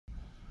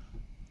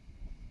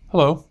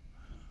Hello.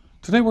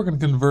 Today we're going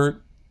to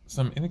convert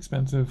some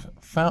inexpensive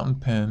fountain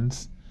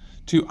pens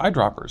to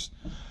eyedroppers.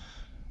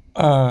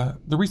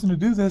 The reason to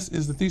do this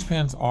is that these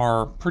pens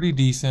are pretty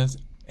decent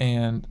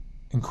and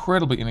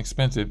incredibly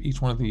inexpensive.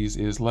 Each one of these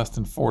is less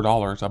than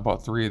 $4. I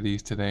bought 3 of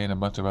these today and a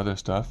bunch of other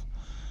stuff.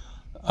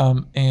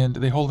 And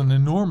they hold an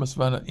enormous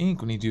amount of ink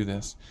when you do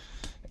this.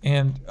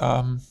 And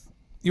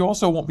you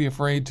also won't be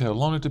afraid to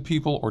loan it to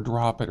people or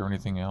drop it or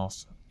anything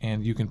else.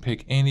 And you can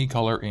pick any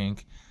color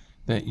ink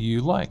that you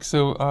like.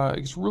 So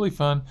it's really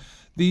fun.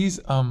 These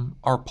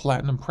are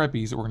Platinum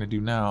Preppies that we're going to do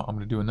now. I'm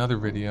going to do another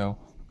video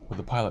with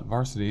the Pilot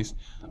Varsities,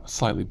 a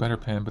slightly better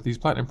pen, but these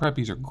Platinum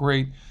Preppies are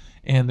great,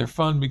 and they're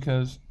fun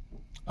because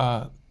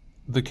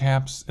the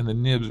caps and the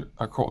nibs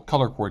are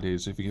color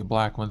coordinated. So if you get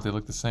black ones, they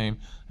look the same,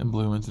 and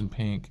blue ones and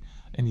pink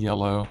and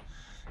yellow.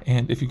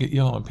 And if you get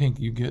yellow and pink,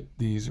 you get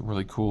these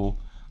really cool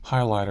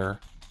highlighter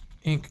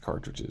ink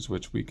cartridges,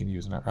 which we can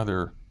use in our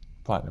other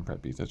Platinum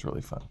Preppies. That's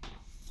really fun.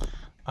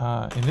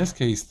 In this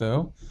case,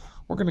 though,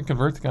 we're going to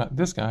convert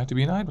this guy to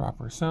be an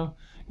eyedropper. So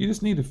you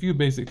just need a few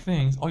basic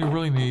things. All you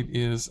really need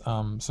is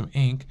some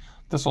ink.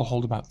 This will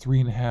hold about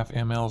 3.5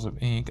 mLs of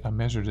ink. I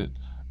measured it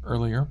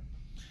earlier.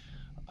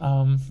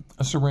 A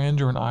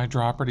syringe or an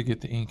eyedropper to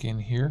get the ink in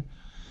here.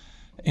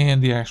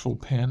 And the actual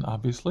pen,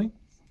 obviously.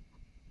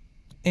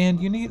 And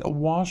you need a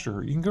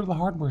washer. You can go to the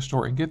hardware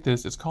store and get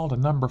this. It's called a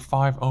number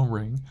 5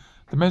 O-ring.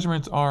 The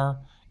measurements are,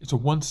 it's a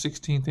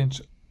 1/16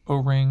 inch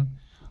O-ring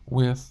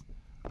with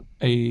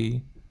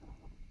a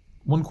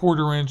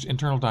 1/4 inch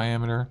internal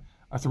diameter,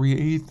 a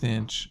 3/8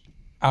 inch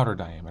outer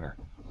diameter,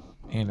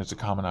 and it's a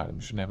common item.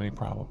 You shouldn't have any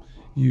problem.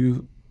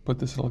 You put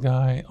this little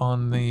guy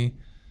on the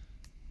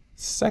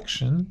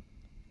section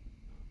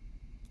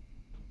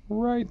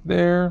right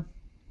there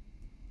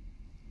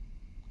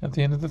at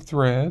the end of the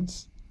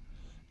threads,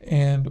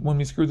 and when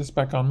we screw this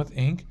back on with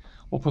ink,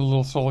 we'll put a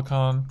little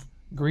silicone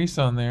grease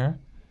on there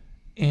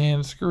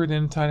and screw it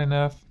in tight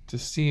enough to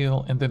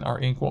seal, and then our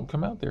ink won't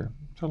come out there.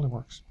 Totally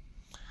works.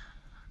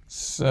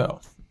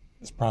 So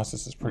this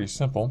process is pretty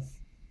simple.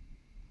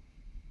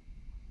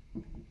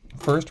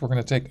 First, we're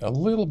going to take a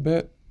little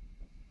bit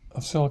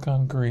of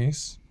silicone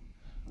grease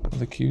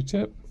with a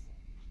Q-tip.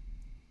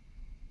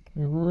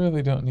 We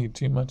really don't need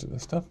too much of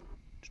this stuff.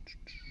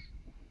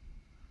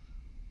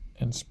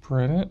 And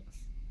spread it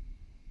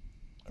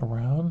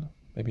around,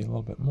 maybe a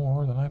little bit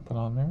more than I put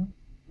on there.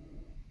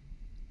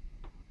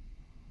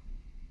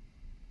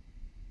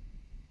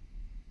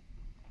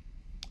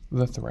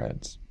 The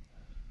threads.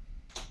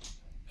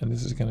 And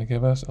this is going to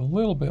give us a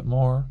little bit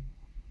more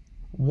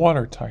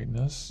water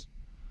tightness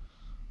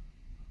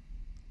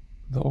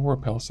that will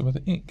repel some of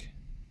the ink.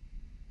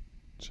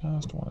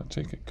 Just want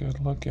to take a good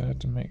look at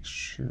it to make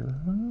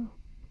sure.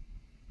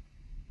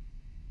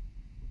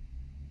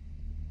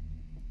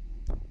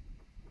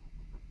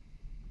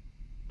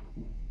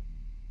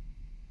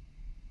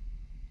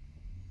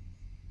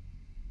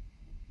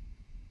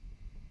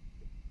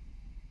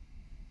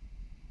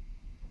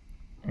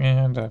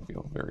 And I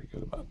feel very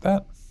good about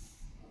that.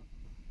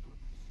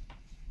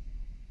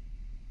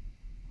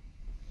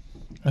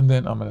 And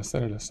then I'm going to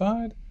set it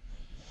aside.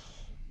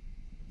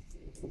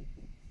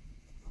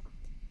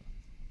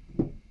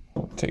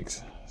 We'll take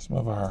some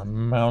of our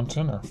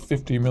Mountain, our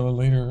 50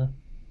 milliliter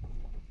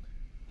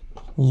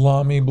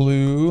Lamy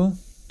Blue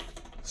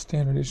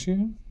standard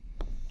issue.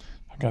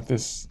 I got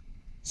this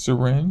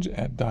syringe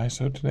at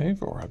Daiso today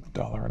for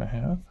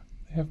 $1.50.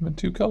 They have them in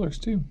 2 colors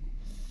too.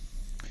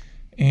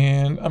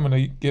 And I'm going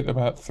to get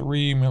about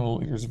 3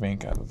 milliliters of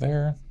ink out of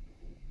there.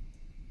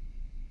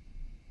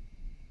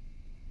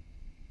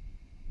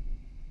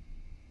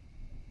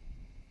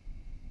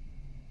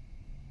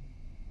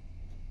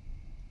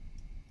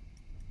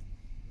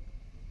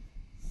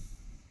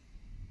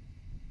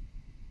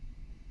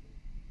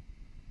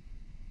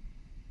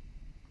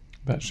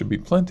 That should be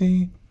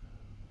plenty.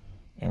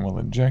 And we'll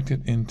inject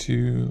it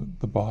into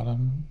the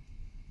bottom.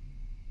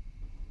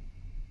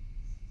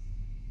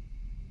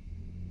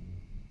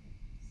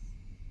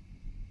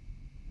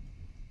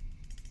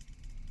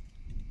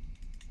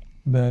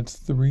 That's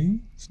 3.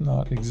 It's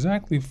not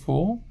exactly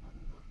full.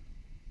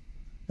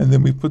 And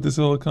then we put the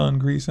silicone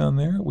grease on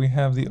there. We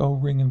have the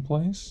O-ring in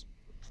place.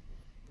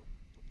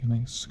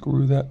 Gonna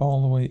screw that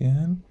all the way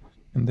in.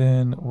 And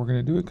then we're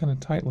gonna do it kind of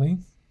tightly.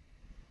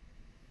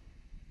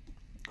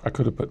 I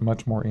could have put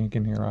much more ink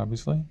in here,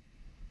 obviously.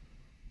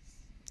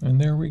 And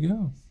there we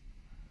go.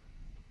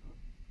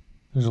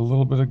 There's a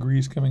little bit of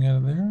grease coming out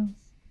of there.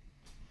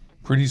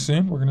 Pretty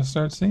soon, we're gonna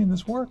start seeing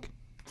this work.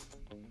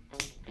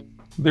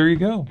 There you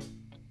go.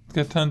 It's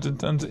got tons and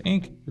tons of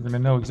ink. You're going to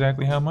know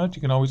exactly how much.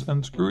 You can always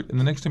unscrew it, and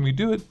the next time you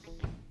do it,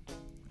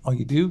 all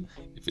you do,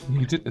 if it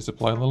needs it, is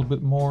apply a little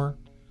bit more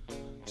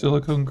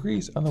silicone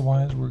grease.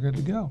 Otherwise, we're good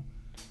to go.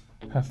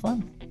 Have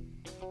fun.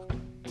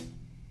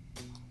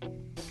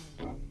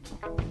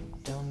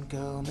 Don't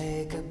go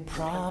make a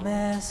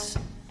promise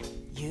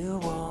you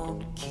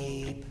won't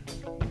keep.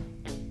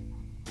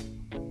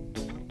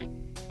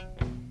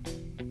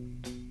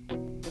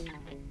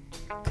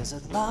 'Cause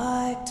I'd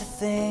like to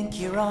think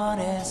you're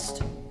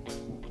honest,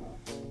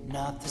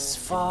 not this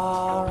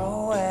far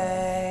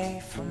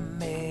away from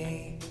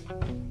me.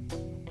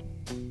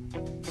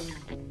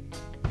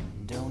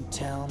 Don't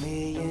tell me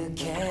you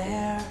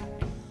care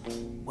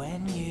when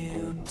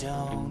you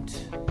don't.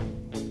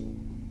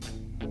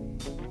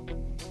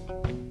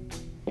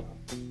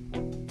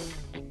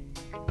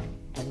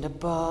 And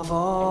above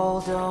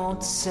all,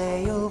 don't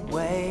say you'll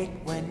wait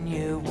when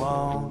you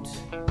won't.